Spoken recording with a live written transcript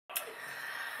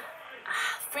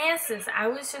Francis, I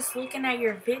was just looking at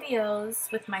your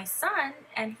videos with my son,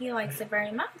 and he likes it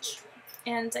very much.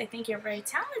 And I think you're very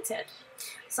talented.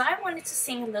 So I wanted to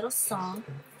sing a little song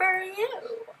for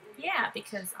you. Yeah,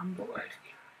 because I'm bored.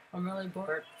 I'm really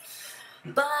bored.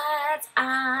 But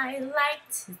I like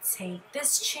to take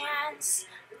this chance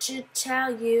to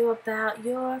tell you about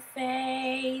your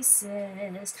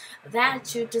faces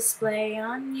that you display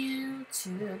on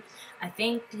YouTube. I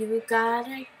think you got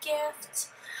a gift.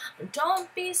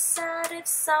 Don't be sad if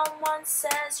someone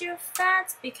says you're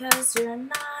fat, because you're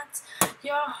not.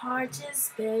 Your heart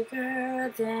is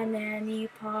bigger than any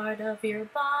part of your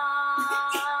body.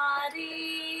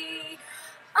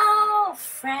 Oh,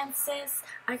 Francis,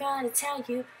 I gotta tell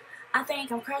you, I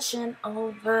think I'm crushing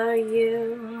over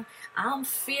you. I'm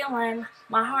feeling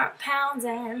my heart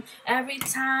pounding every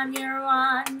time you're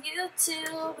on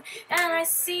YouTube, and I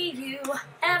see you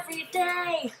every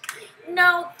day.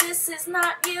 No, this is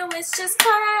not you, it's just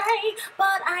clay.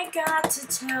 But I got to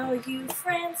tell you,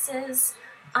 Francis,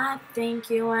 I think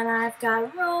you and I've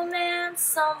got romance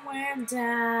somewhere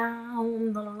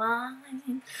down the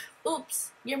line.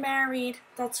 Oops, you're married,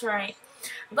 that's right.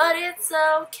 But it's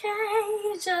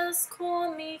okay, just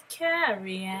call me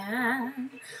Carrie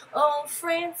Ann. Oh,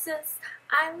 Francis,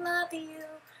 I love you.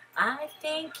 I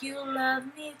think you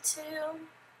love me too.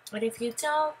 But if you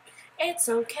don't, it's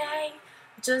okay.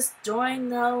 Just join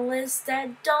the list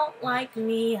that don't like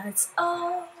me. It's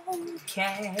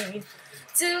okay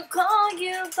to call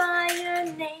you by your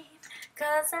name,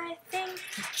 'cause I think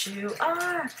that you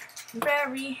are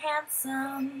very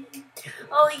handsome.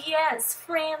 Oh yes,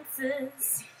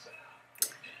 Francis.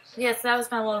 Yes, that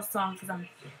was my little song because I'm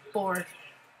bored.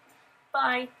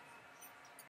 Bye.